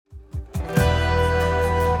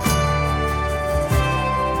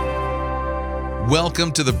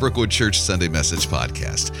Welcome to the Brookwood Church Sunday Message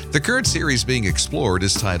Podcast. The current series being explored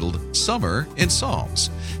is titled Summer in Psalms.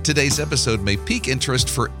 Today's episode may pique interest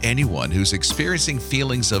for anyone who's experiencing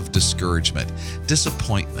feelings of discouragement,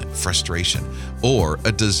 disappointment, frustration, or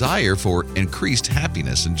a desire for increased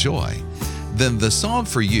happiness and joy. Then the psalm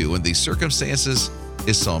for you in these circumstances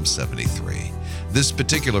is Psalm 73. This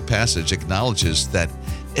particular passage acknowledges that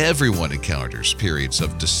everyone encounters periods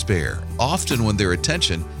of despair, often when their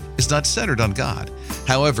attention is not centered on God.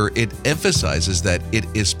 However, it emphasizes that it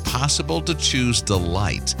is possible to choose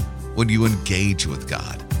delight when you engage with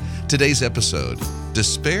God. Today's episode,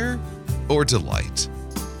 despair or delight?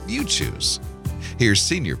 You choose. Here's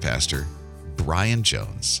Senior Pastor Brian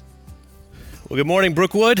Jones. Well, good morning,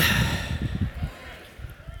 Brookwood. I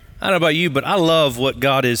don't know about you, but I love what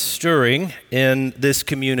God is stirring in this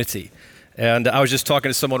community. And I was just talking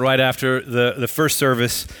to someone right after the first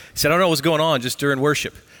service. He said, I don't know what's going on just during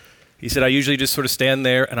worship. He said, I usually just sort of stand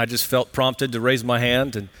there and I just felt prompted to raise my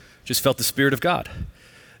hand and just felt the Spirit of God.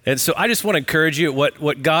 And so I just want to encourage you,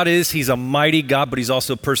 what God is, He's a mighty God, but He's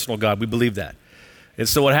also a personal God. We believe that. And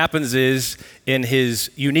so what happens is, in His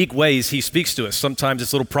unique ways, He speaks to us. Sometimes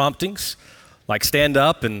it's little promptings, like stand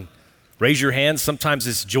up and raise your hand. Sometimes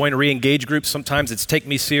it's join a re-engage group. Sometimes it's take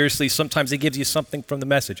me seriously. Sometimes He gives you something from the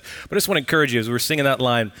message. But I just want to encourage you, as we're singing that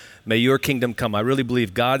line, may your kingdom come. I really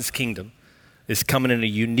believe God's kingdom is coming in a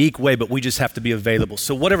unique way, but we just have to be available.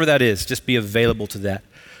 So whatever that is, just be available to that.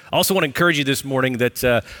 I also want to encourage you this morning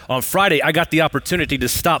that on Friday, I got the opportunity to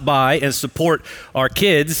stop by and support our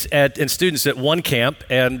kids and students at one camp,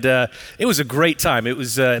 and it was a great time. It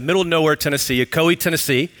was middle of nowhere, Tennessee, Ocoee,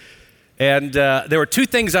 Tennessee, and there were two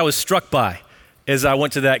things I was struck by as I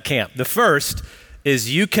went to that camp. The first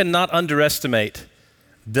is you cannot underestimate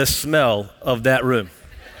the smell of that room.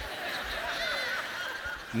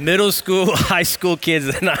 Middle school, high school kids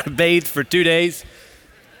that not bathed for 2 days.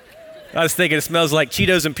 I was thinking it smells like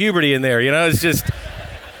Cheetos and puberty in there, it's just a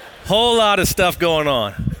whole lot of stuff going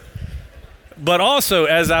on. But also,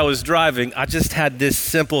 as I was driving, I just had this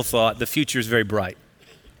simple thought, the future is very bright.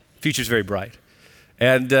 Future's very bright.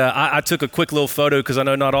 And I took a quick little photo because I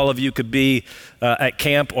know not all of you could be at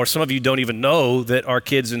camp, or some of you don't even know that our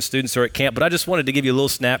kids and students are at camp, but I just wanted to give you a little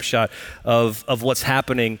snapshot of what's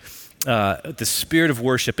happening, the spirit of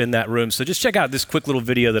worship in that room. So just check out this quick little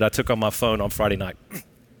video that I took on my phone on Friday night. Isn't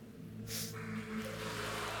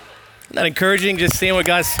that encouraging, just seeing what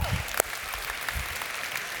God's...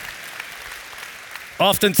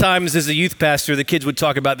 Oftentimes, as a youth pastor, the kids would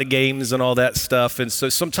talk about the games and all that stuff, and so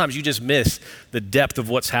sometimes you just miss the depth of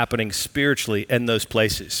what's happening spiritually in those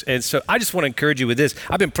places. And so I just want to encourage you with this.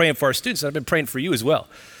 I've been praying for our students, and I've been praying for you as well.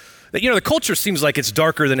 That, the culture seems like it's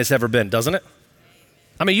darker than it's ever been, doesn't it?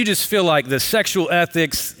 I mean, you just feel like the sexual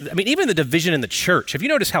ethics, even the division in the church. Have you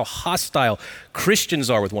noticed how hostile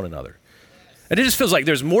Christians are with one another? And it just feels like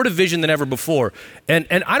there's more division than ever before. And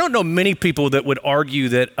I don't know many people that would argue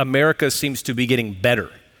that America seems to be getting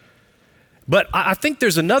better. But I think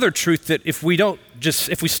there's another truth that if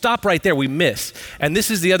we stop right there, we miss. And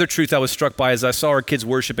this is the other truth I was struck by as I saw our kids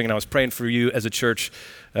worshiping, and I was praying for you as a church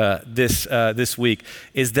this week,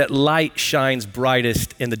 is that light shines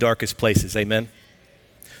brightest in the darkest places. Amen?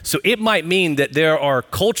 So it might mean that there are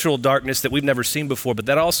cultural darkness that we've never seen before, but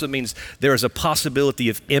that also means there is a possibility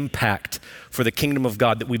of impact for the kingdom of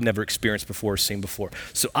God that we've never experienced before or seen before.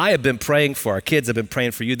 So I have been praying for our kids, I've been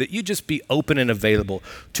praying for you, that you just be open and available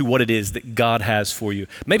to what it is that God has for you,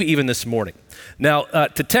 maybe even this morning. Now,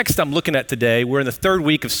 to text I'm looking at today, we're in the third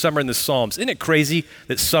week of Summer in the Psalms. Isn't it crazy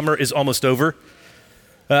that summer is almost over?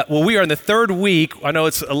 Well, we are in the third week. I know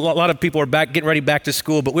it's a lot of people are getting ready back to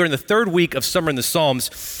school, but we're in the third week of Summer in the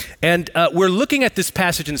Psalms. And we're looking at this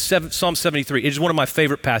passage in Psalm 73. It is one of my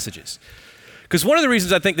favorite passages. Because one of the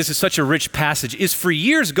reasons I think this is such a rich passage is for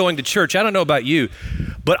years going to church, I don't know about you,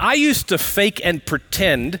 but I used to fake and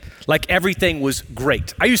pretend like everything was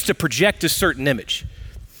great. I used to project a certain image.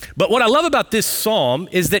 But what I love about this psalm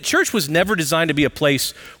is that church was never designed to be a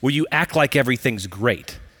place where you act like everything's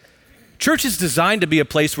great. Church is designed to be a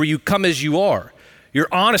place where you come as you are. You're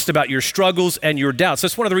honest about your struggles and your doubts.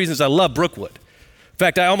 That's one of the reasons I love Brookwood. In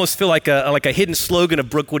fact, I almost feel like a hidden slogan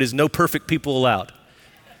of Brookwood is no perfect people allowed.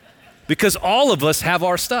 Because all of us have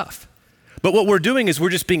our stuff. But what we're doing is we're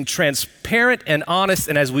just being transparent and honest,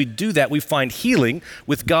 and as we do that, we find healing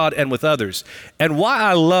with God and with others. And why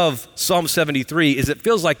I love Psalm 73 is it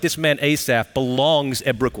feels like this man Asaph belongs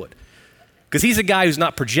at Brookwood. Because he's a guy who's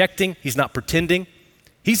not projecting, he's not pretending.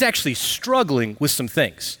 He's actually struggling with some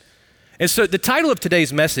things. And so the title of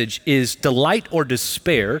today's message is Delight or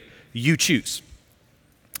Despair, You Choose.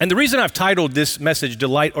 And the reason I've titled this message,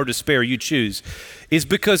 Delight or Despair, You Choose, is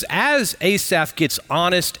because as Asaph gets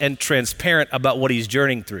honest and transparent about what he's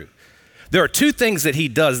journeying through, there are two things that he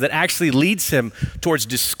does that actually leads him towards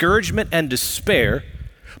discouragement and despair,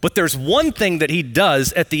 but there's one thing that he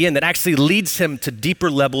does at the end that actually leads him to deeper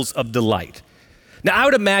levels of delight. Now, I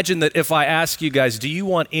would imagine that if I ask you guys, do you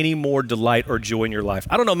want any more delight or joy in your life?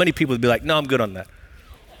 I don't know, many people would be like, no, I'm good on that.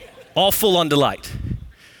 All full on delight.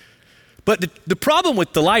 But the problem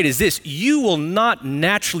with delight is this: you will not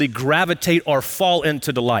naturally gravitate or fall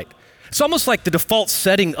into delight. It's almost like the default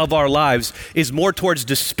setting of our lives is more towards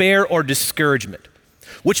despair or discouragement,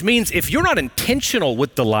 which means if you're not intentional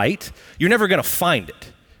with delight, you're never going to find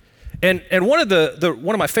it. And one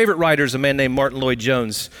of my favorite writers, a man named Martin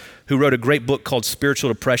Lloyd-Jones, who wrote a great book called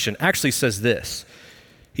Spiritual Depression, actually says this.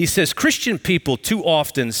 He says, Christian people too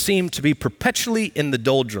often seem to be perpetually in the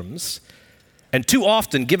doldrums and too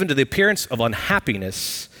often given to the appearance of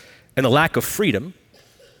unhappiness and the lack of freedom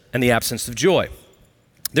and the absence of joy.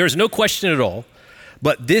 There is no question at all,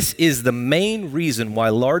 but this is the main reason why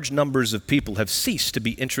large numbers of people have ceased to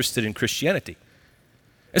be interested in Christianity.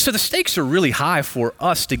 And so the stakes are really high for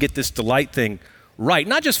us to get this delight thing right,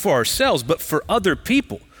 not just for ourselves, but for other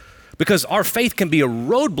people, because our faith can be a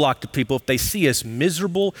roadblock to people if they see us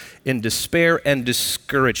miserable in despair and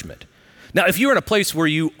discouragement. Now, if you're in a place where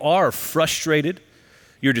you are frustrated,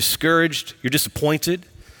 you're discouraged, you're disappointed,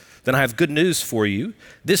 then I have good news for you.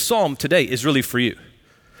 This psalm today is really for you.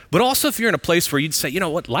 But also if you're in a place where you'd say, you know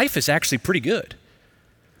what, life is actually pretty good,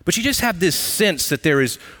 but you just have this sense that there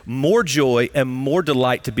is more joy and more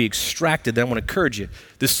delight to be extracted, then I want to encourage you.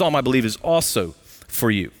 This psalm, I believe, is also for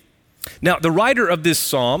you. Now, the writer of this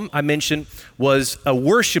psalm, I mentioned, was a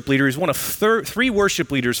worship leader. He's one of three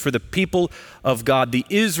worship leaders for the people of God, the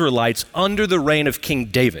Israelites, under the reign of King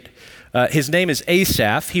David. His name is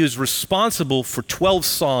Asaph. He was responsible for 12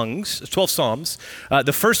 psalms.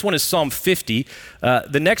 The first one is Psalm 50.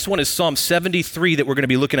 The next one is Psalm 73 that we're going to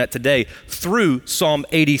be looking at today through Psalm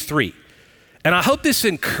 83. And I hope this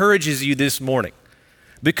encourages you this morning,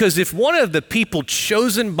 because if one of the people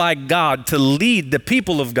chosen by God to lead the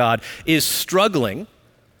people of God is struggling,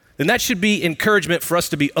 then that should be encouragement for us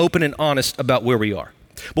to be open and honest about where we are.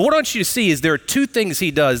 But what I want you to see is there are two things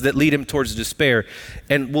he does that lead him towards despair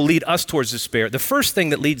and will lead us towards despair. The first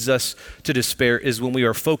thing that leads us to despair is when we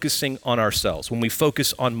are focusing on ourselves, when we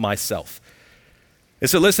focus on myself. And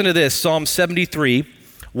so listen to this, Psalm 73,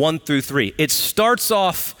 1 through 3. It starts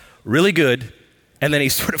off really good, and then he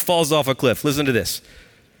sort of falls off a cliff. Listen to this.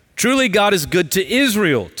 Truly God is good to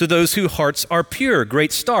Israel, to those whose hearts are pure.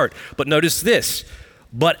 Great start. But notice this.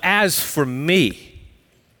 But as for me,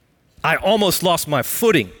 I almost lost my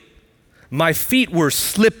footing. My feet were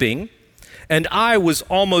slipping, and I was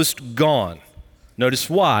almost gone. Notice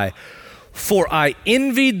why. For I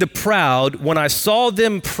envied the proud when I saw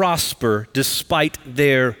them prosper despite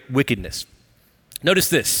their wickedness. Notice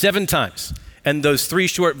this, 7 times, and those 3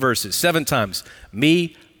 short verses, 7 times.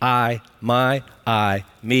 Me, I, my, I,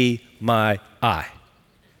 me, my, I.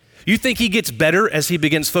 You think he gets better as he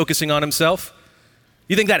begins focusing on himself?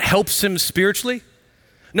 You think that helps him spiritually?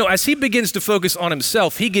 No, as he begins to focus on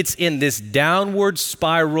himself, he gets in this downward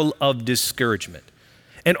spiral of discouragement.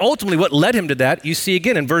 And ultimately, what led him to that, you see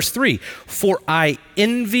again in verse 3, for I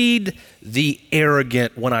envied the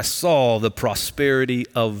arrogant when I saw the prosperity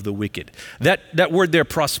of the wicked. That word there,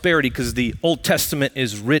 prosperity, because the Old Testament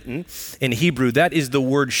is written in Hebrew, that is the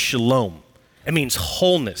word shalom. It means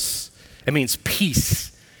wholeness. It means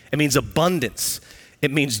peace. It means abundance.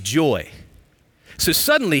 It means joy. So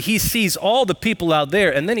suddenly he sees all the people out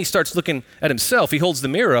there, and then he starts looking at himself. He holds the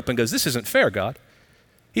mirror up and goes, this isn't fair, God.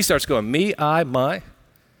 He starts going, me, I, my.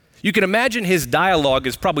 You can imagine his dialogue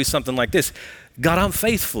is probably something like this. God, I'm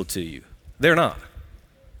faithful to you. They're not.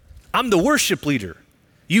 I'm the worship leader.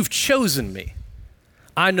 You've chosen me.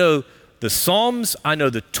 I know the Psalms. I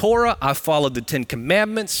know the Torah. I followed the 10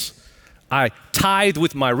 Commandments. I tithe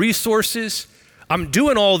with my resources. I'm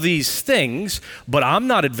doing all these things, but I'm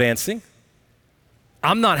not advancing.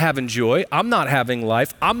 I'm not having joy. I'm not having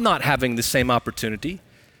life. I'm not having the same opportunity.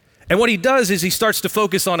 And what he does is he starts to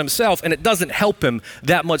focus on himself, and it doesn't help him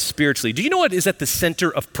that much spiritually. Do you know what is at the center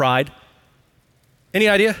of pride? Any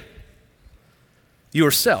idea?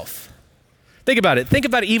 Yourself. Think about it. Think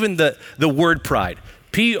about even the word pride.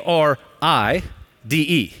 P-R-I-D-E.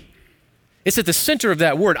 It's at the center of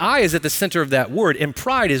that word. I is at the center of that word, and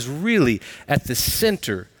pride is really at the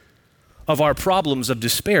center of our problems of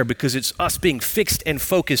despair because it's us being fixed and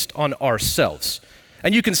focused on ourselves.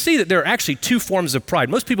 And you can see that there are actually 2 forms of pride.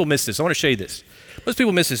 Most people miss this. I want to show you this. Most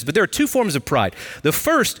people miss this, but there are 2 forms of pride. The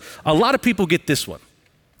first, a lot of people get this one.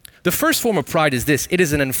 The first form of pride is this: it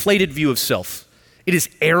is an inflated view of self. It is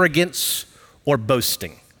arrogance or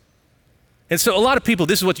boasting. And so a lot of people,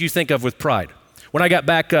 this is what you think of with pride. When I got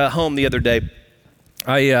back home the other day,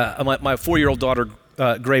 my 4-year-old daughter,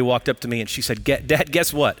 Gray, walked up to me and she said, "Dad,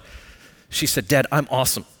 guess what?" She said, "Dad, I'm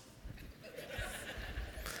awesome."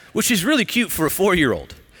 Which is really cute for a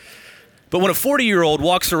 4-year-old. But when a 40-year-old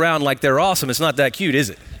walks around like they're awesome, it's not that cute, is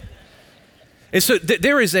it? And so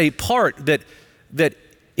there is a part that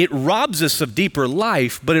it robs us of deeper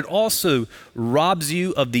life, but it also robs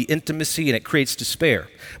you of the intimacy and it creates despair.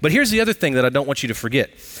 But here's the other thing that I don't want you to forget.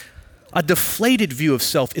 A deflated view of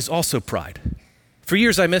self is also pride. For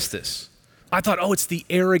years I missed this. I thought, it's the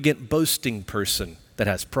arrogant, boasting person that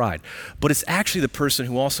has pride. But it's actually the person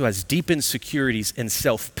who also has deep insecurities and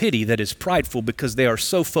self-pity that is prideful because they are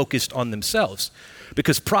so focused on themselves.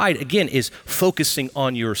 Because pride, again, is focusing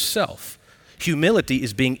on yourself. Humility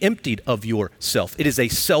is being emptied of yourself. It is a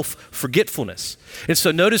self-forgetfulness. And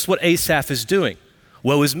so notice what Asaph is doing.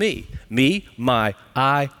 Woe is me, my,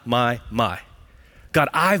 I, my. God,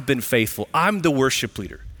 I've been faithful. I'm the worship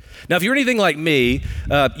leader. Now, if you're anything like me,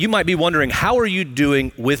 you might be wondering, how are you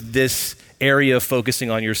doing with this area of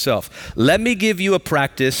focusing on yourself? Let me give you a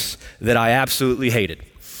practice that I absolutely hated.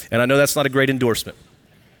 And I know that's not a great endorsement.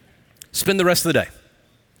 Spend the rest of the day.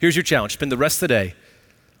 Here's your challenge. Spend the rest of the day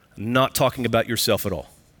not talking about yourself at all.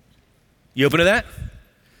 You open to that?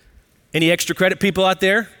 Any extra credit people out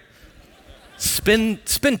there? Spend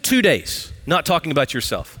 2 days not talking about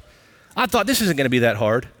yourself. I thought this isn't going to be that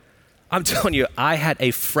hard. I'm telling you, I had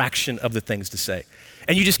a fraction of the things to say.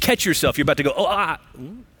 And you just catch yourself. You're about to go,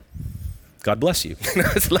 God bless you.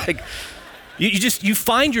 It's like, you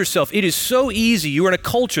find yourself. It is so easy. You're in a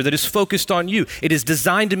culture that is focused on you. It is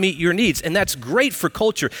designed to meet your needs. And that's great for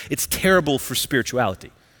culture. It's terrible for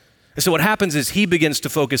spirituality. And so what happens is he begins to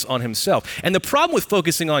focus on himself. And the problem with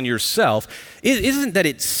focusing on yourself isn't that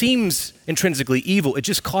it seems intrinsically evil. It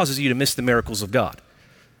just causes you to miss the miracles of God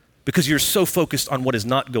because you're so focused on what is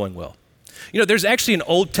not going well. You know, there's actually an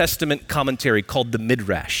Old Testament commentary called the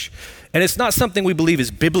Midrash. And it's not something we believe is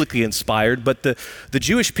biblically inspired, but the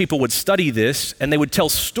Jewish people would study this and they would tell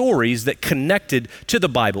stories that connected to the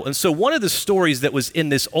Bible. And so one of the stories that was in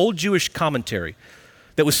this old Jewish commentary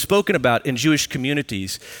that was spoken about in Jewish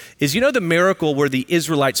communities is, the miracle where the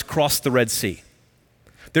Israelites crossed the Red Sea.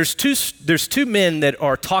 There's two men that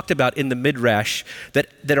are talked about in the Midrash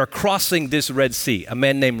that are crossing this Red Sea, a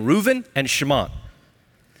man named Reuben and Shimon.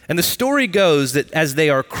 And the story goes that as they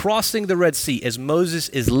are crossing the Red Sea, as Moses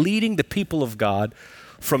is leading the people of God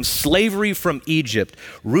from slavery from Egypt,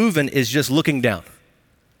 Reuben is just looking down.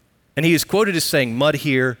 And he is quoted as saying, "Mud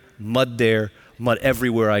here, mud there, mud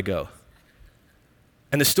everywhere I go."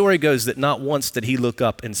 And the story goes that not once did he look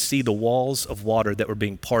up and see the walls of water that were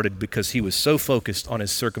being parted because he was so focused on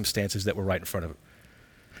his circumstances that were right in front of him.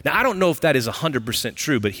 Now, I don't know if that is 100%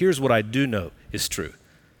 true, but here's what I do know is true.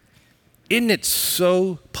 Isn't it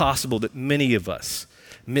so possible that many of us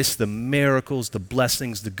miss the miracles, the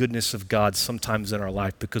blessings, the goodness of God sometimes in our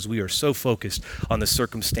life because we are so focused on the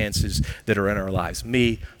circumstances that are in our lives?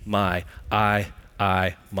 Me, my, I,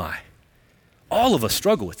 my. All of us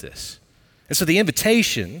struggle with this. And so the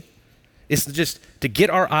invitation is just to get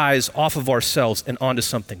our eyes off of ourselves and onto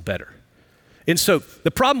something better. And so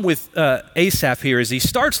the problem with Asaph here is he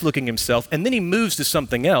starts looking himself and then he moves to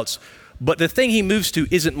something else. But the thing he moves to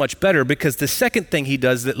isn't much better because the second thing he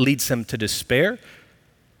does that leads him to despair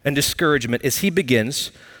and discouragement is he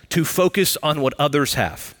begins to focus on what others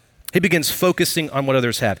have. He begins focusing on what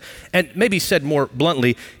others have. And maybe said more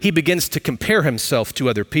bluntly, he begins to compare himself to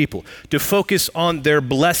other people, to focus on their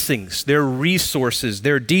blessings, their resources,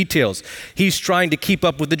 their details. He's trying to keep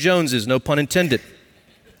up with the Joneses, no pun intended.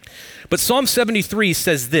 But Psalm 73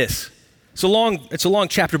 says this. It's a long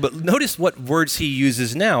chapter, but notice what words he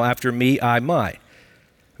uses now after me, I, my.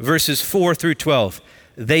 Verses 4 through 12.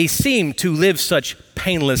 They seem to live such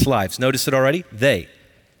painless lives. Notice it already? They.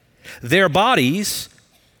 Their bodies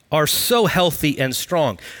are so healthy and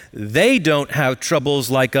strong. They don't have troubles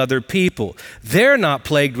like other people. They're not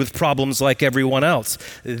plagued with problems like everyone else.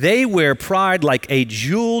 They wear pride like a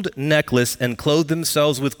jeweled necklace and clothe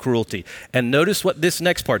themselves with cruelty. And notice what this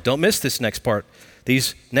next part, don't miss this next part.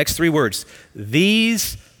 These next 3 words,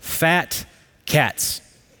 these fat cats.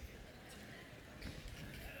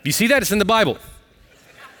 You see that? It's in the Bible.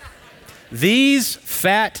 These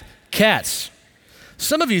fat cats.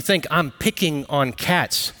 Some of you think I'm picking on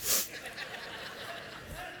cats.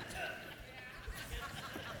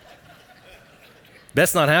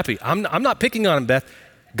 Beth's not happy. I'm not picking on them, Beth.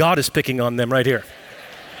 God is picking on them right here.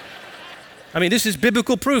 I mean, this is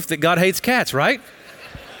biblical proof that God hates cats, right?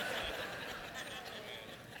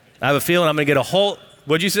 I have a feeling I'm going to get a whole,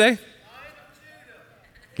 what'd you say?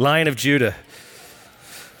 Lion of Judah.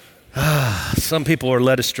 Some people are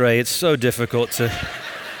led astray. It's so difficult to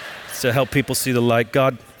help people see the light.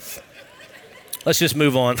 God, let's just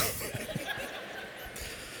move on.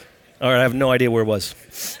 All right, I have no idea where it was.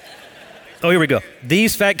 Oh, here we go.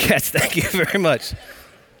 These fat cats, thank you very much,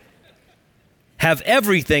 have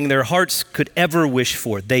everything their hearts could ever wish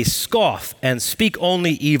for. They scoff and speak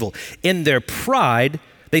only evil. In their pride,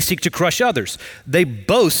 they seek to crush others. They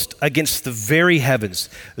boast against the very heavens.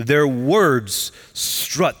 Their words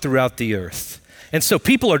strut throughout the earth. And so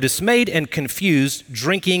people are dismayed and confused,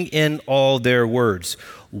 drinking in all their words.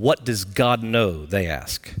 What does God know, they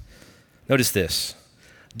ask. Notice this.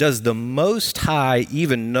 Does the Most High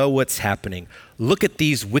even know what's happening? Look at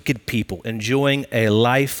these wicked people enjoying a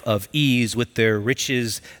life of ease with their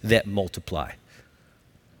riches that multiply.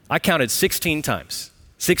 I counted 16 times.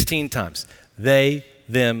 16 times. They,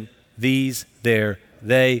 them, these, their,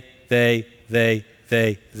 they.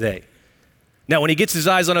 Now, when he gets his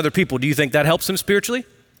eyes on other people, do you think that helps him spiritually?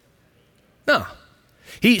 No.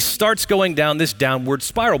 He starts going down this downward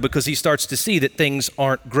spiral because he starts to see that things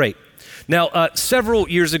aren't great. Now, several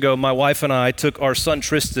years ago, my wife and I took our son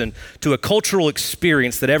Tristan to a cultural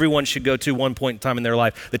experience that everyone should go to one point in time in their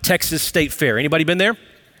life, the Texas State Fair. Anybody been there?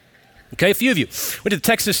 Okay, a few of you. Went to the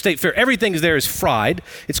Texas State Fair. Everything there is fried.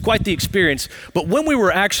 It's quite the experience. But when we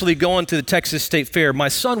were actually going to the Texas State Fair, my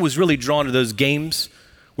son was really drawn to those games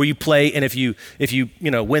where you play, and if you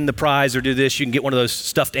win the prize or do this, you can get one of those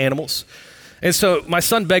stuffed animals. And so my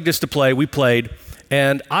son begged us to play. We played.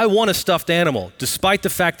 And I won a stuffed animal, despite the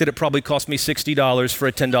fact that it probably cost me $60 for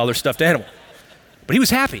a $10 stuffed animal. But he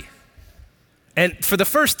was happy. And for the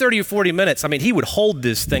first 30 or 40 minutes, he would hold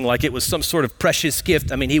this thing like it was some sort of precious gift.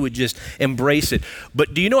 He would just embrace it.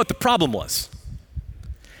 But do you know what the problem was?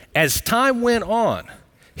 As time went on,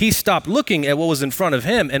 he stopped looking at what was in front of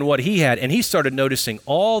him and what he had, and he started noticing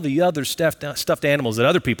all the other stuffed animals that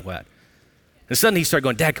other people had. And suddenly he started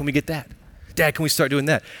going, Dad, can we get that? Dad, can we start doing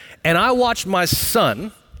that? And I watched my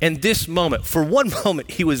son in this moment. For one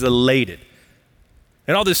moment, he was elated.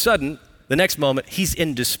 And all of a sudden, the next moment, he's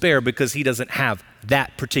in despair because he doesn't have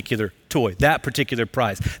that particular toy, that particular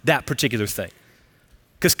prize, that particular thing.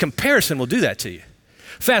 Because comparison will do that to you.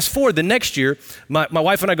 Fast forward the next year, my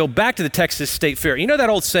wife and I go back to the Texas State Fair. You know that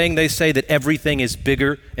old saying they say that everything is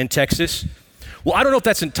bigger in Texas? Well, I don't know if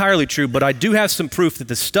that's entirely true, but I do have some proof that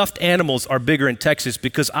the stuffed animals are bigger in Texas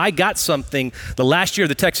because I got something the last year of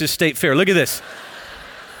the Texas State Fair. Look at this.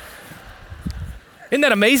 Isn't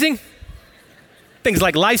that amazing? Things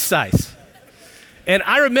like life size. And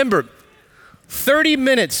I remember 30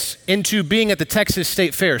 minutes into being at the Texas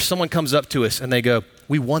State Fair, someone comes up to us and they go,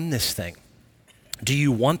 we won this thing. Do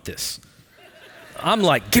you want this? I'm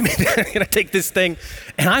like, give me that. I'm gonna take this thing.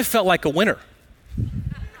 And I felt like a winner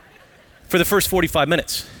for the first 45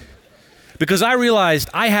 minutes because I realized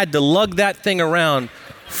I had to lug that thing around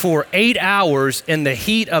for 8 hours in the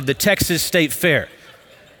heat of the Texas State Fair.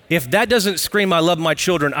 If that doesn't scream I love my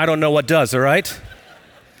children, I don't know what does, all right?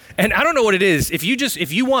 And I don't know what it is. If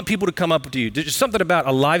you want people to come up to you, there's something about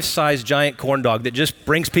a life-size giant corn dog that just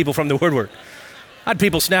brings people from the woodwork. I had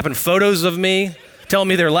people snapping photos of me, telling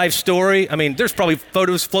me their life story. There's probably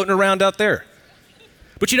photos floating around out there.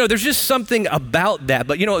 But there's just something about that.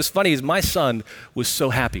 But what's funny is my son was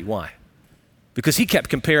so happy. Why? Because he kept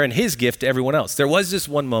comparing his gift to everyone else. There was this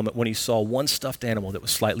one moment when he saw one stuffed animal that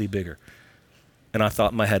was slightly bigger. And I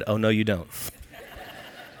thought in my head, oh, no, you don't.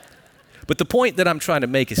 But the point that I'm trying to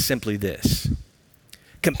make is simply this.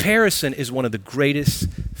 Comparison is one of the greatest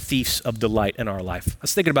thieves of delight in our life. I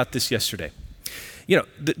was thinking about this yesterday.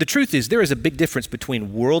 The truth is there is a big difference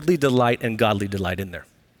between worldly delight and godly delight in there.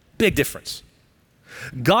 Big difference.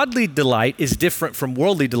 Godly delight is different from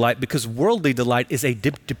worldly delight because worldly delight is a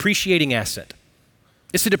depreciating asset.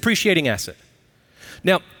 It's a depreciating asset.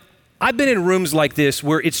 Now, I've been in rooms like this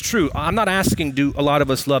where it's true. I'm not asking do a lot of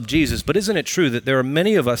us love Jesus, but isn't it true that there are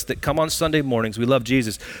many of us that come on Sunday mornings, we love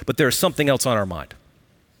Jesus, but there's something else on our mind?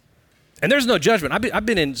 And there's no judgment. I've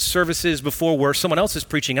been in services before where someone else is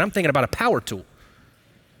preaching and I'm thinking about a power tool.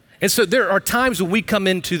 And so there are times when we come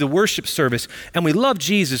into the worship service and we love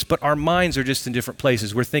Jesus, but our minds are just in different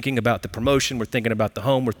places. We're thinking about the promotion, we're thinking about the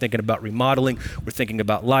home, we're thinking about remodeling, we're thinking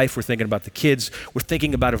about life, we're thinking about the kids, we're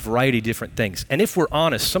thinking about a variety of different things. And if we're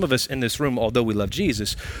honest, some of us in this room, although we love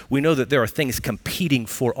Jesus, we know that there are things competing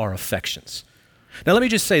for our affections. Now let me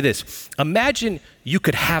just say this. Imagine you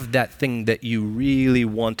could have that thing that you really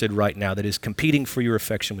wanted right now that is competing for your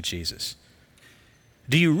affection with Jesus.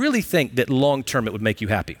 Do you really think that long term it would make you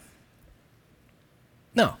happy?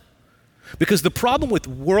 No. Because the problem with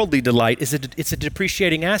worldly delight is that it's a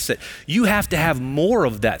depreciating asset. You have to have more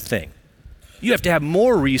of that thing. You have to have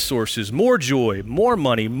more resources, more joy, more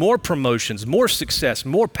money, more promotions, more success,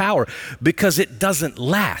 more power, because it doesn't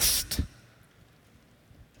last.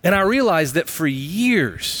 And I realized that for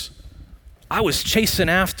years, I was chasing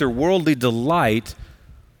after worldly delight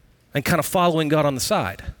and kind of following God on the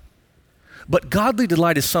side. But godly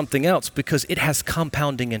delight is something else because it has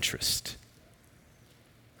compounding interest.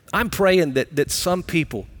 I'm praying that some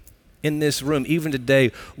people in this room, even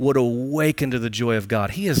today, would awaken to the joy of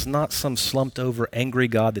God. He is not some slumped over, angry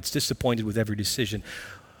God that's disappointed with every decision.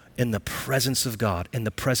 In the presence of God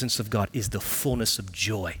is the fullness of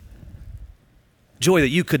joy. Joy that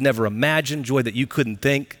you could never imagine, joy that you couldn't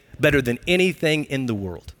think, better than anything in the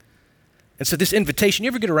world. And so this invitation, you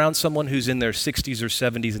ever get around someone who's in their 60s or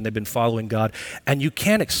 70s and they've been following God and you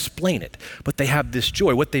can't explain it, but they have this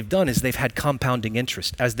joy. What they've done is they've had compounding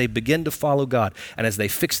interest. As they begin to follow God and as they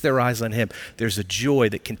fix their eyes on Him, there's a joy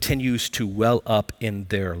that continues to well up in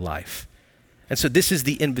their life. And so this is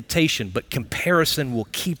the invitation, but comparison will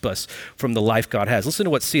keep us from the life God has. Listen to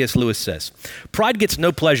what C.S. Lewis says. Pride gets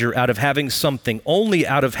no pleasure out of having something, only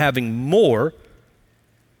out of having more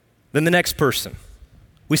than the next person.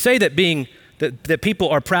 We say that people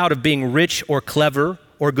are proud of being rich or clever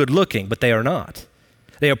or good looking, but they are not.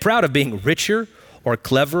 They are proud of being richer or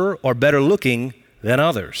cleverer or better looking than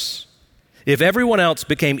others. If everyone else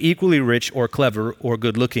became equally rich or clever or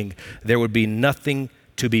good looking, there would be nothing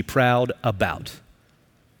to be proud about.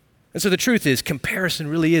 And so the truth is, comparison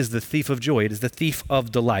really is the thief of joy. It is the thief of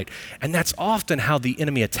delight. And that's often how the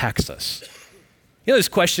enemy attacks us. You know, there's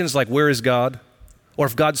questions like, where is God? Or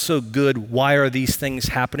if God's so good, why are these things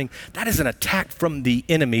happening? That is an attack from the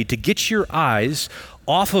enemy to get your eyes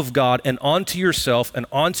off of God and onto yourself and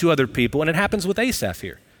onto other people. And it happens with Asaph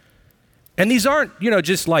here. And these aren't,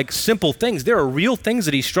 just like simple things. There are real things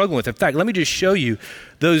that he's struggling with. In fact, let me just show you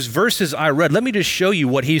those verses I read. Let me just show you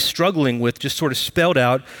what he's struggling with, just sort of spelled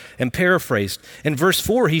out and paraphrased. In verse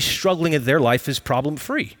 4, he's struggling that their life is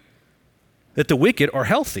problem-free, that the wicked are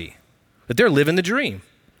healthy, that they're living the dream,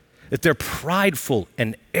 that they're prideful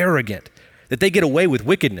and arrogant, that they get away with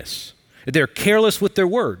wickedness, that they're careless with their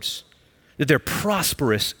words, that they're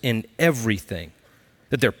prosperous in everything,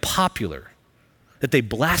 that they're popular, that they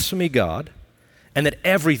blaspheme God, and that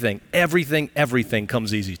everything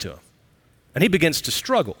comes easy to them. And he begins to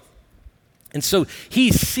struggle. And so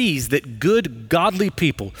he sees that good, godly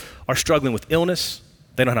people are struggling with illness,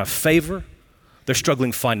 they don't have favor, they're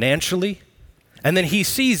struggling financially, and then he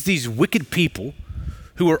sees these wicked people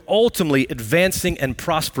who are ultimately advancing and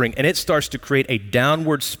prospering, and it starts to create a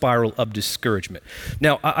downward spiral of discouragement.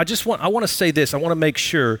 Now, I want to say this. I want to make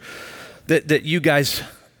sure that you guys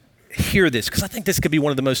hear this, because I think this could be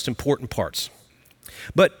one of the most important parts.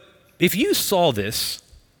 But if you saw this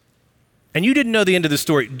and you didn't know the end of the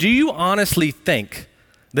story, do you honestly think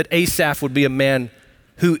that Asaph would be a man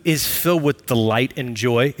who is filled with delight and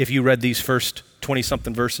joy if you read these first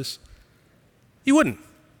 20-something verses? You wouldn't.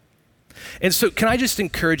 And so can I just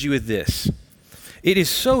encourage you with this? It is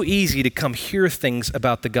so easy to come hear things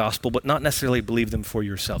about the gospel, but not necessarily believe them for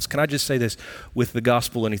yourselves. Can I just say this? With the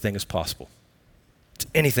gospel, anything is possible.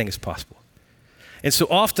 Anything is possible. And so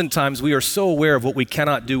oftentimes we are so aware of what we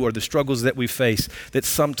cannot do or the struggles that we face that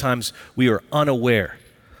sometimes we are unaware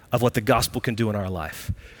of what the gospel can do in our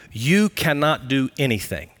life. You cannot do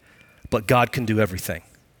anything, but God can do everything.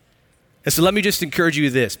 And so let me just encourage you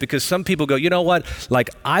with this, because some people go, you know what?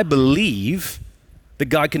 Like, I believe that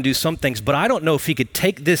God can do some things, but I don't know if He could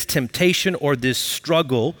take this temptation or this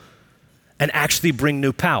struggle and actually bring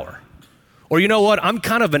new power. Or you know what? I'm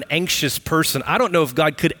kind of an anxious person. I don't know if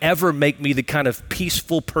God could ever make me the kind of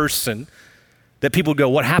peaceful person that people go,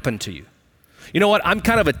 what happened to you? You know what? I'm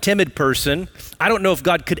kind of a timid person. I don't know if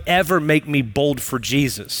God could ever make me bold for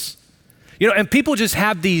Jesus. And people just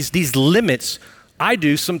have these limits. I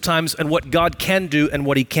do sometimes on what God can do and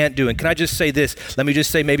what He can't do. And can I just say this? Let me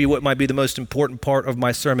just say maybe what might be the most important part of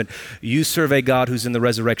my sermon. You serve a God who's in the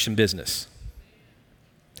resurrection business.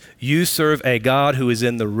 You serve a God who is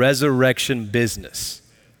in the resurrection business.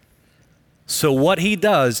 So what He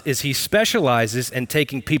does is He specializes in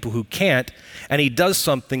taking people who can't, and He does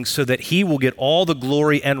something so that He will get all the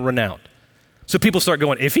glory and renown. So people start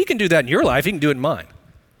going, if He can do that in your life, He can do it in mine.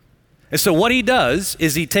 And so what He does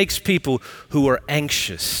is He takes people who are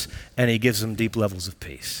anxious and He gives them deep levels of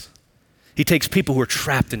peace. He takes people who are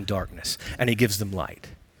trapped in darkness and He gives them light.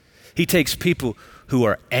 He takes people who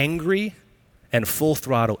are angry and full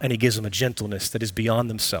throttle and He gives them a gentleness that is beyond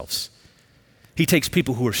themselves. He takes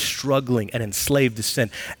people who are struggling and enslaved to sin,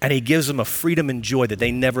 and he gives them a freedom and joy that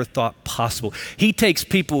they never thought possible. He takes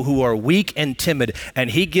people who are weak and timid,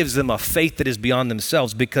 and he gives them a faith that is beyond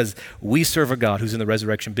themselves, because we serve a God who's in the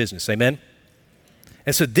resurrection business. Amen?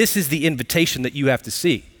 And so this is the invitation that you have to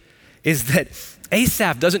see, is that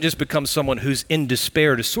Asaph doesn't just become someone who's in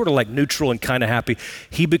despair, just sort of like neutral and kind of happy.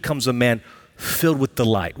 He becomes a man filled with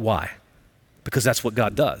delight. Why? Because that's what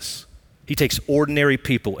God does. He takes ordinary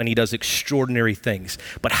people and he does extraordinary things.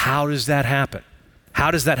 But how does that happen?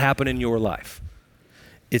 How does that happen in your life?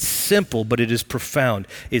 It's simple, but it is profound.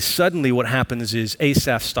 Is suddenly what happens is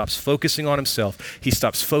Asaph stops focusing on himself, he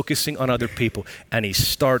stops focusing on other people, and he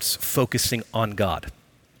starts focusing on God.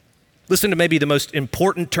 Listen to maybe the most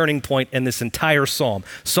important turning point in this entire psalm,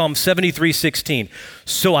 Psalm 73:16.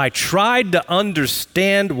 So I tried to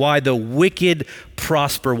understand why the wicked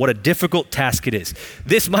prosper. What a difficult task it is.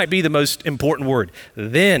 This might be the most important word.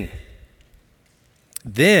 Then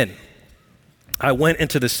I went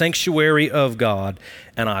into the sanctuary of God,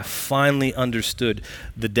 and I finally understood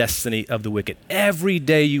the destiny of the wicked. Every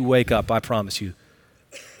day you wake up, I promise you,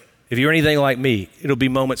 if you're anything like me, it'll be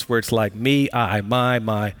moments where it's like me, I,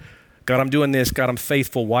 my. God, I'm doing this. God, I'm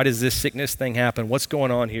faithful. Why does this sickness thing happen? What's going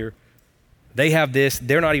on here? They have this.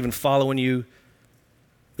 They're not even following you.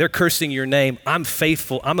 They're cursing your name. I'm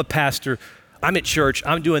faithful. I'm a pastor. I'm at church.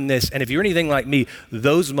 I'm doing this. And if you're anything like me,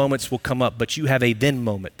 those moments will come up, but you have a then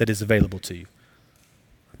moment that is available to you.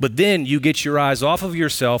 But then you get your eyes off of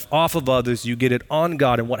yourself, off of others. You get it on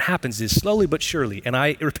God. And what happens is slowly but surely, and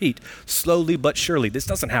I repeat, slowly but surely, this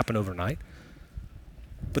doesn't happen overnight.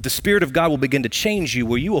 But the Spirit of God will begin to change you,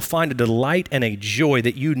 where you will find a delight and a joy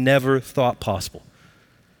that you never thought possible.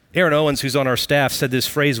 Erin Owens, who's on our staff, said this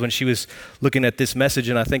phrase when she was looking at this message,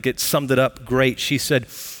 and I think it summed it up great. She said,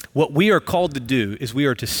 what we are called to do is we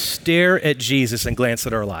are to stare at Jesus and glance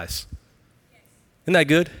at our lives. Isn't that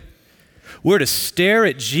good? We're to stare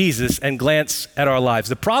at Jesus and glance at our lives.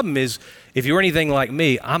 The problem is, if you're anything like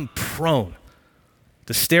me, I'm prone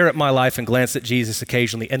to stare at my life and glance at Jesus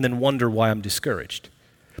occasionally and then wonder why I'm discouraged.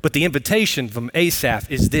 But the invitation from Asaph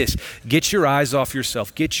is this: get your eyes off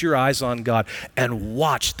yourself, get your eyes on God, and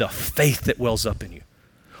watch the faith that wells up in you.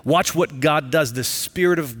 Watch what God does. The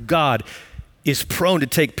Spirit of God is prone to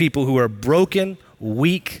take people who are broken,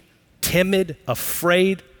 weak, timid,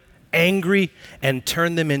 afraid, angry, and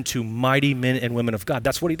turn them into mighty men and women of God.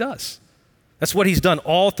 That's what he does. That's what he's done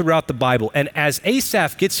all throughout the Bible. And as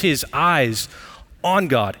Asaph gets his eyes on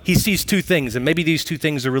God, he sees two things, and maybe these two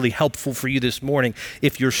things are really helpful for you this morning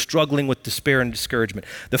if you're struggling with despair and discouragement.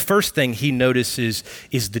 The first thing he notices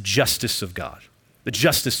is the justice of God. The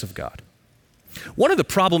justice of God. One of the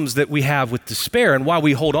problems that we have with despair and why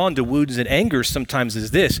we hold on to wounds and anger sometimes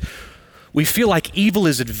is this: we feel like evil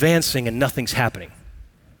is advancing and nothing's happening.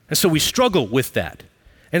 And so we struggle with that.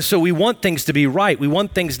 And so we want things to be right. We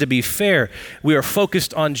want things to be fair. We are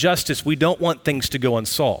focused on justice. We don't want things to go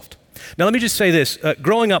unsolved. Now, let me just say this.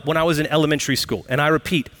 Growing up when I was in elementary school, and I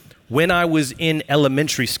repeat, when I was in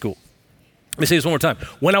elementary school, let me say this one more time.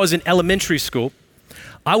 When I was in elementary school,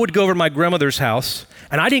 I would go over to my grandmother's house,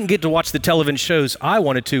 and I didn't get to watch the television shows I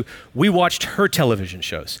wanted to. We watched her television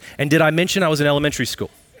shows. And did I mention I was in elementary school?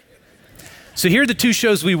 So here are the two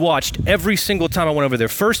shows we watched every single time I went over there.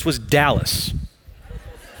 First was Dallas.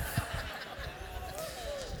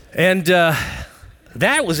 And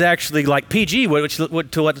that was actually like PG,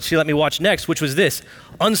 to what she let me watch next, which was this: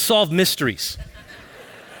 Unsolved Mysteries.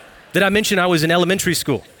 Did I mention I was in elementary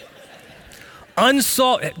school? Had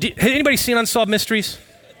anybody seen Unsolved Mysteries?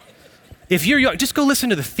 If you're young, just go listen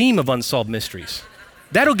to the theme of Unsolved Mysteries.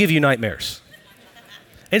 That'll give you nightmares.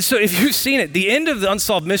 And so if you've seen it, the end of the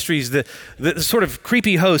Unsolved Mysteries, the sort of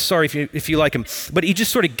creepy host, sorry if you like him, but he just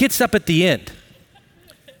sort of gets up at the end.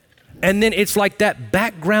 And then it's like that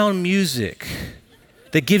background music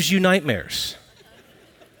that gives you nightmares.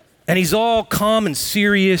 And he's all calm and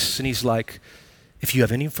serious, and he's like, if you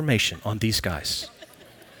have any information on these guys,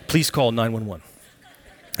 please call 911.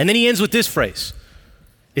 And then he ends with this phrase: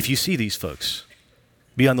 if you see these folks,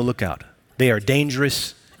 be on the lookout. They are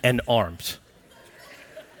dangerous and armed.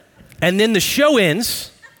 And then the show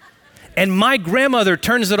ends, and my grandmother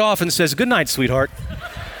turns it off and says, good night, sweetheart.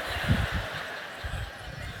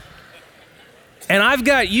 And I've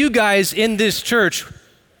got you guys in this church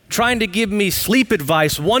trying to give me sleep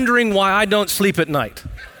advice, wondering why I don't sleep at night.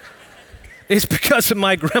 It's because of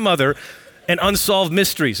my grandmother and Unsolved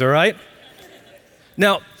Mysteries, all right?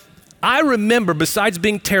 Now, I remember, besides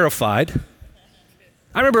being terrified,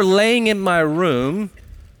 I remember laying in my room,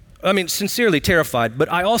 sincerely terrified,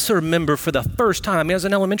 but I also remember for the first time, I was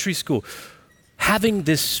in elementary school, having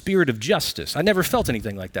this spirit of justice. I never felt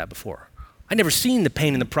anything like that before. I'd never seen the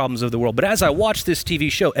pain and the problems of the world. But as I watched this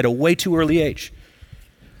TV show at a way too early age,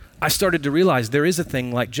 I started to realize there is a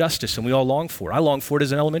thing like justice, and we all long for it. I longed for it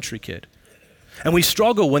as an elementary kid. And we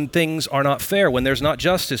struggle when things are not fair, when there's not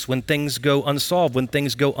justice, when things go unsolved, when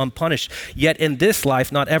things go unpunished. Yet in this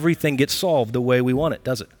life, not everything gets solved the way we want it,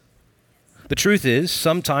 does it? The truth is,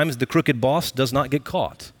 sometimes the crooked boss does not get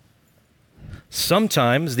caught.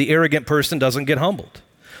 Sometimes the arrogant person doesn't get humbled.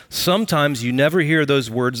 Sometimes you never hear those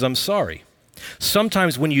words, "I'm sorry."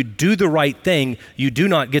 Sometimes when you do the right thing, you do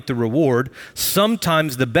not get the reward.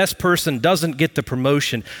 Sometimes the best person doesn't get the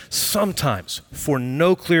promotion. Sometimes, for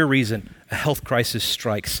no clear reason, a health crisis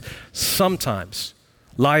strikes. Sometimes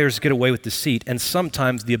liars get away with deceit, and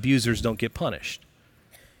sometimes the abusers don't get punished.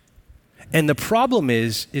 And the problem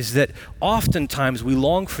is that oftentimes we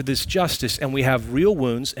long for this justice, and we have real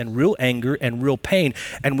wounds and real anger and real pain,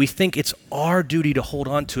 and we think it's our duty to hold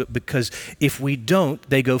on to it, because if we don't,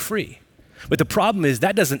 they go free. But the problem is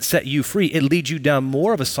that doesn't set you free. It leads you down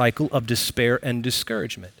more of a cycle of despair and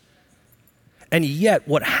discouragement. And yet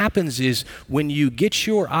what happens is when you get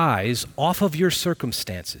your eyes off of your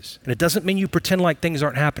circumstances, and it doesn't mean you pretend like things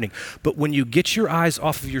aren't happening, but when you get your eyes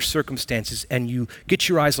off of your circumstances and you get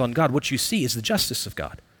your eyes on God, what you see is the justice of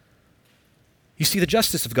God. You see the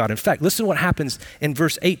justice of God. In fact, listen to what happens in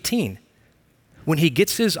verse 18. When he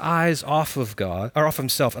gets his eyes off of God, or off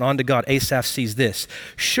himself and onto God, Asaph sees this: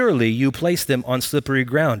 "Surely you place them on slippery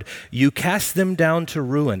ground. You cast them down to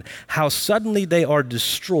ruin. How suddenly they are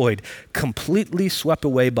destroyed, completely swept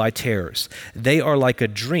away by terrors. They are like a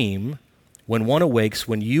dream. When one awakes,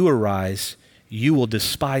 when you arise, you will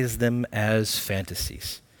despise them as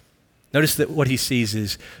fantasies." Notice that what he sees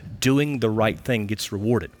is doing the right thing gets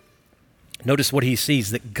rewarded. Notice what he sees,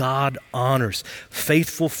 that God honors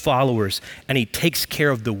faithful followers, and he takes care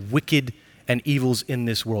of the wicked and evils in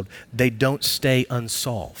this world. They don't stay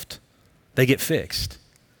unsolved. They get fixed.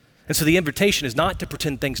 And so the invitation is not to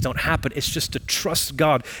pretend things don't happen. It's just to trust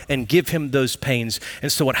God and give him those pains.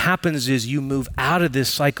 And so what happens is you move out of this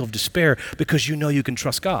cycle of despair because you know you can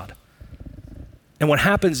trust God. And what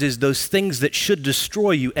happens is those things that should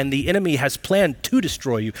destroy you, and the enemy has planned to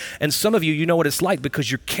destroy you. And some of you, you know what it's like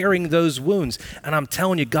because you're carrying those wounds. And I'm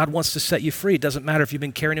telling you, God wants to set you free. It doesn't matter if you've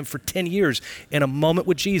been carrying him for 10 years. In a moment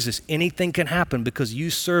with Jesus, anything can happen because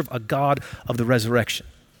you serve a God of the resurrection.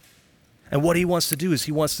 And what he wants to do is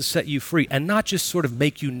he wants to set you free, and not just sort of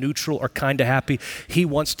make you neutral or kind of happy. He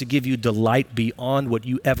wants to give you delight beyond what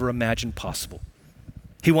you ever imagined possible.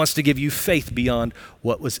 He wants to give you faith beyond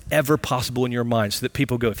what was ever possible in your mind, so that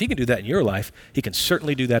people go, if he can do that in your life, he can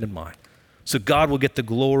certainly do that in mine. So God will get the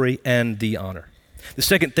glory and the honor. The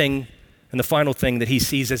second thing and the final thing that he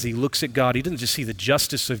sees as he looks at God, he doesn't just see the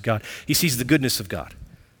justice of God, he sees the goodness of God.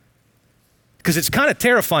 Because it's kind of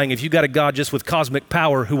terrifying if you got a God just with cosmic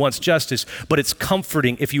power who wants justice, but it's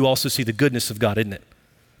comforting if you also see the goodness of God, isn't it?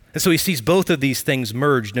 And so he sees both of these things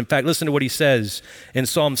merged. In fact, listen to what he says in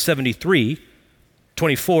Psalm 73,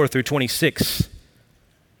 24 through 26.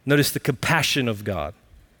 Notice the compassion of God.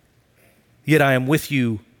 "Yet I am with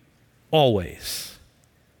you always.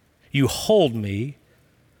 You hold me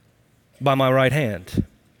by my right hand.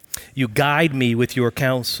 You guide me with your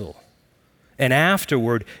counsel. And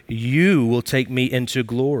afterward, you will take me into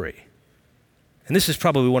glory." And this is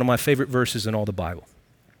probably one of my favorite verses in all the Bible.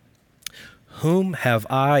 "Whom have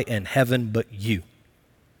I in heaven but you?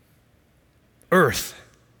 Earth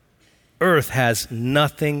has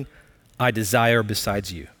nothing I desire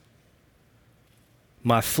besides you.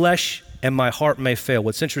 My flesh and my heart may fail."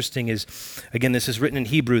 What's interesting is, again, this is written in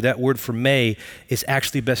Hebrew. That word for may is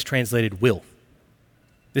actually best translated will.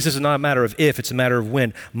 This is not a matter of if, it's a matter of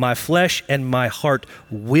when. My flesh and my heart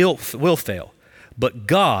will fail. But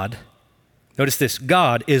God, notice this,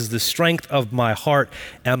 God is the strength of my heart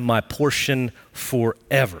and my portion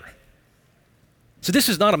forever. So this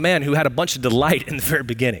is not a man who had a bunch of delight in the very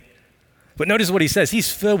beginning. But notice what he says. He's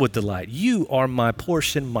filled with delight. "You are my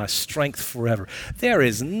portion, my strength forever. There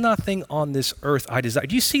is nothing on this earth I desire."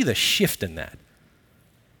 Do you see the shift in that?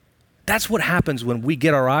 That's what happens when we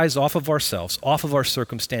get our eyes off of ourselves, off of our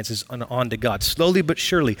circumstances, and onto God. Slowly but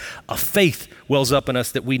surely, a faith wells up in us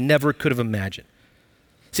that we never could have imagined.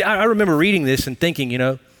 See, I remember reading this and thinking,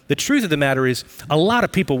 the truth of the matter is a lot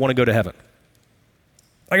of people want to go to heaven.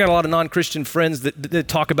 I got a lot of non-Christian friends that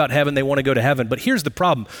talk about heaven, they want to go to heaven. But here's the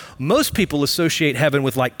problem. Most people associate heaven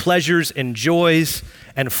with like pleasures and joys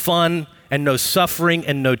and fun and no suffering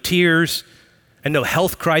and no tears and no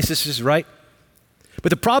health crises, right? But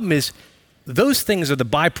the problem is those things are the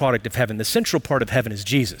byproduct of heaven. The central part of heaven is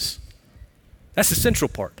Jesus. That's the central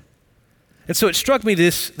part. And so it struck me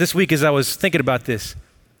this week as I was thinking about this.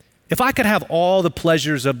 If I could have all the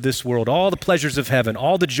pleasures of this world, all the pleasures of heaven,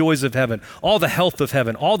 all the joys of heaven, all the health of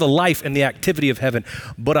heaven, all the life and the activity of heaven,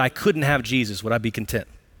 but I couldn't have Jesus, would I be content?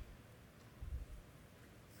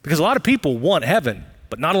 Because a lot of people want heaven,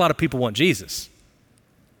 but not a lot of people want Jesus.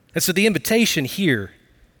 And so the invitation here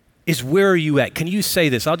is, where are you at? Can you say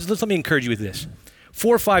this? Let me encourage you with this.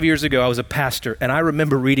 4 or 5 years ago, I was a pastor, and I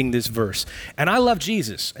remember reading this verse. And I love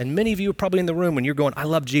Jesus. And many of you are probably in the room when you're going, I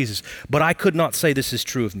love Jesus. But I could not say this is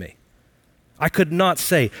true of me. I could not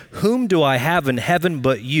say, whom do I have in heaven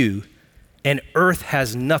but you? And earth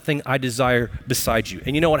has nothing I desire beside you.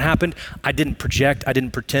 And you know what happened? I didn't project. I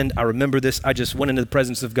didn't pretend. I remember this. I just went into the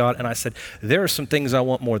presence of God, and I said, there are some things I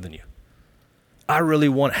want more than you. I really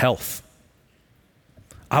want health.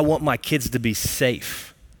 I want my kids to be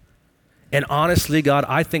safe. And honestly, God,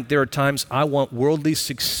 I think there are times I want worldly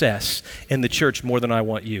success in the church more than I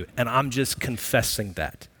want you. And I'm just confessing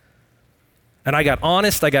that. And I got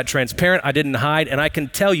honest, I got transparent, I didn't hide, and I can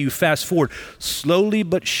tell you, fast forward, slowly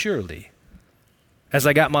but surely, as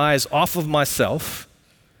I got my eyes off of myself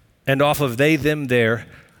and off of they, them, there,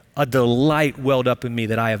 a delight welled up in me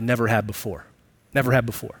that I have never had before. Never had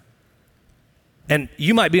before. And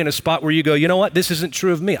you might be in a spot where you go, you know what, this isn't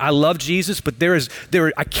true of me. I love Jesus, but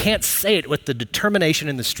I can't say it with the determination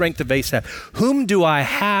and the strength of Asaph. Whom do I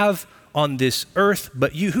have on this earth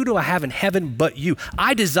but you? Who do I have in heaven but you?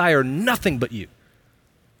 I desire nothing but you.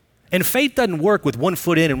 And faith doesn't work with 1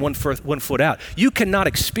 foot in and one foot out. You cannot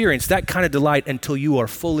experience that kind of delight until you are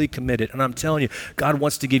fully committed. And I'm telling you, God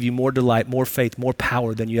wants to give you more delight, more faith, more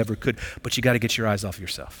power than you ever could, but you got to get your eyes off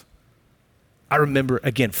yourself. I remember,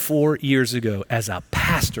 again, 4 years ago as a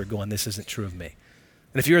pastor going, this isn't true of me.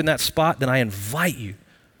 And if you're in that spot, then I invite you,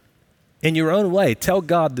 in your own way, tell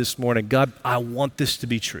God this morning, God, I want this to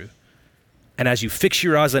be true. And as you fix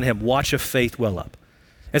your eyes on him, watch a faith well up.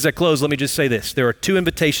 As I close, let me just say this. There are 2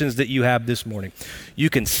 invitations that you have this morning. You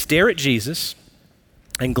can stare at Jesus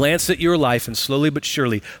and glance at your life, and slowly but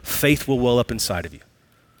surely, faith will well up inside of you.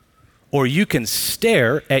 Or you can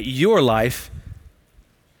stare at your life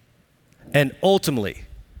and ultimately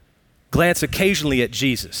glance occasionally at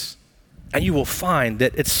Jesus, and you will find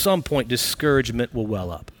that at some point discouragement will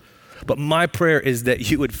well up. But my prayer is that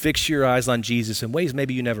you would fix your eyes on Jesus in ways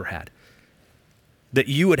maybe you never had. That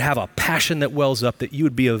you would have a passion that wells up, that you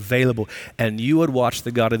would be available, and you would watch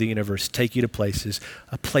the God of the universe take you to places,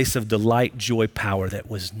 a place of delight, joy, power that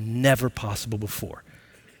was never possible before.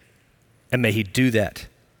 And may he do that.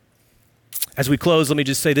 As we close, let me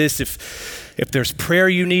just say this. If there's prayer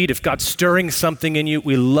you need, if God's stirring something in you,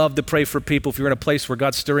 we love to pray for people. If you're in a place where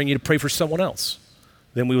God's stirring you to pray for someone else,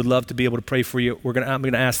 then we would love to be able to pray for you. I'm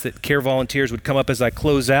going to ask that care volunteers would come up as I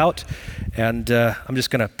close out, and I'm just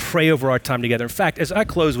going to pray over our time together. In fact, as I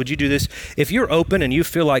close, would you do this? If you're open and you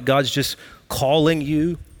feel like God's just calling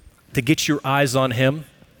you to get your eyes on him,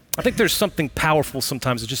 I think there's something powerful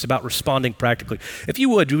sometimes. It's just about responding practically. If you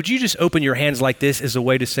would you just open your hands like this as a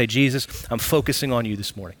way to say, Jesus, I'm focusing on you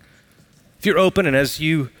this morning. If you're open, and as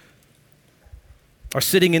you are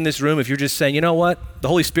sitting in this room, if you're just saying, you know what, the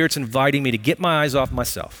Holy Spirit's inviting me to get my eyes off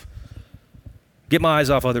myself, get my eyes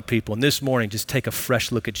off other people, and this morning just take a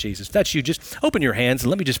fresh look at Jesus. If that's you, just open your hands and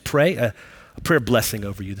let me just pray a prayer blessing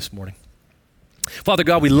over you this morning. Father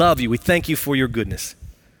God, we love you. We thank you for your goodness.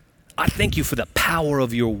 I thank you for the power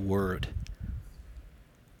of your word.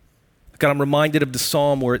 God, I'm reminded of the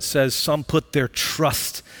psalm where it says, some put their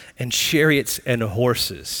trust in chariots and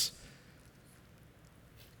horses,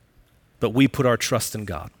 but we put our trust in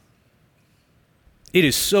God. It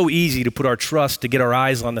is so easy to put our trust, to get our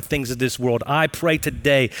eyes on the things of this world. I pray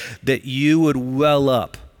today that you would well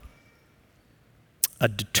up a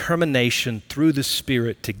determination through the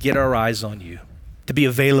Spirit to get our eyes on you, to be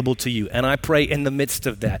available to you. And I pray in the midst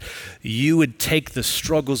of that, you would take the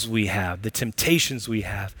struggles we have, the temptations we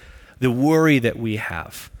have, the worry that we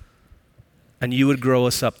have, and you would grow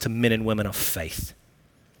us up to men and women of faith.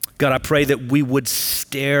 God, I pray that we would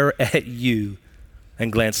stare at you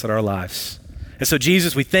and glance at our lives. And so,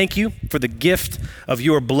 Jesus, we thank you for the gift of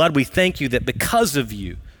your blood. We thank you that because of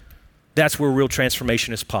you, that's where real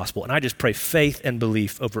transformation is possible. And I just pray faith and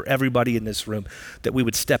belief over everybody in this room that we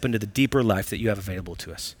would step into the deeper life that you have available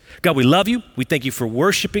to us. God, we love you. We thank you for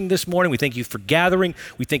worshiping this morning. We thank you for gathering.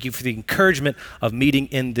 We thank you for the encouragement of meeting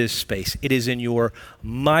in this space. It is in your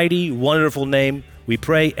mighty, wonderful name we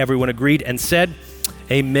pray. Everyone agreed and said,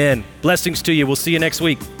 amen. Blessings to you. We'll see you next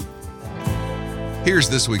week. Here's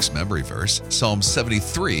this week's memory verse, Psalm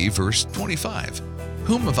 73, verse 25.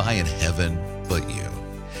 Whom have I in heaven but you?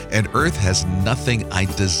 And earth has nothing I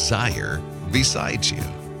desire besides you.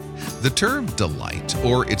 The term delight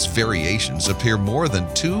or its variations appear more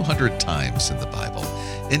than 200 times in the Bible.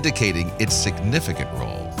 indicating its significant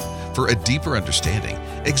role. For a deeper understanding,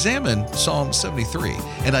 examine Psalm 73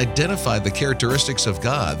 and identify the characteristics of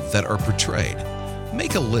God that are portrayed.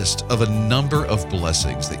 Make a list of a number of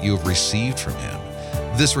blessings that you have received from Him.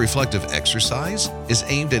 This reflective exercise is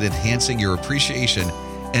aimed at enhancing your appreciation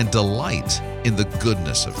and delight in the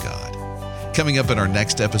goodness of God. Coming up in our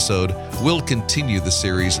next episode, we'll continue the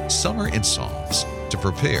series Summer in Psalms. To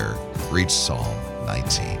prepare, read Psalm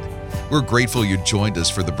 19. We're grateful you joined us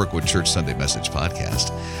for the Brookwood Church Sunday Message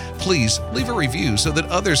podcast. Please leave a review so that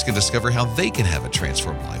others can discover how they can have a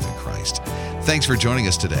transformed life in Christ. Thanks for joining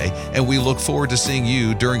us today, and we look forward to seeing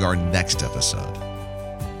you during our next episode.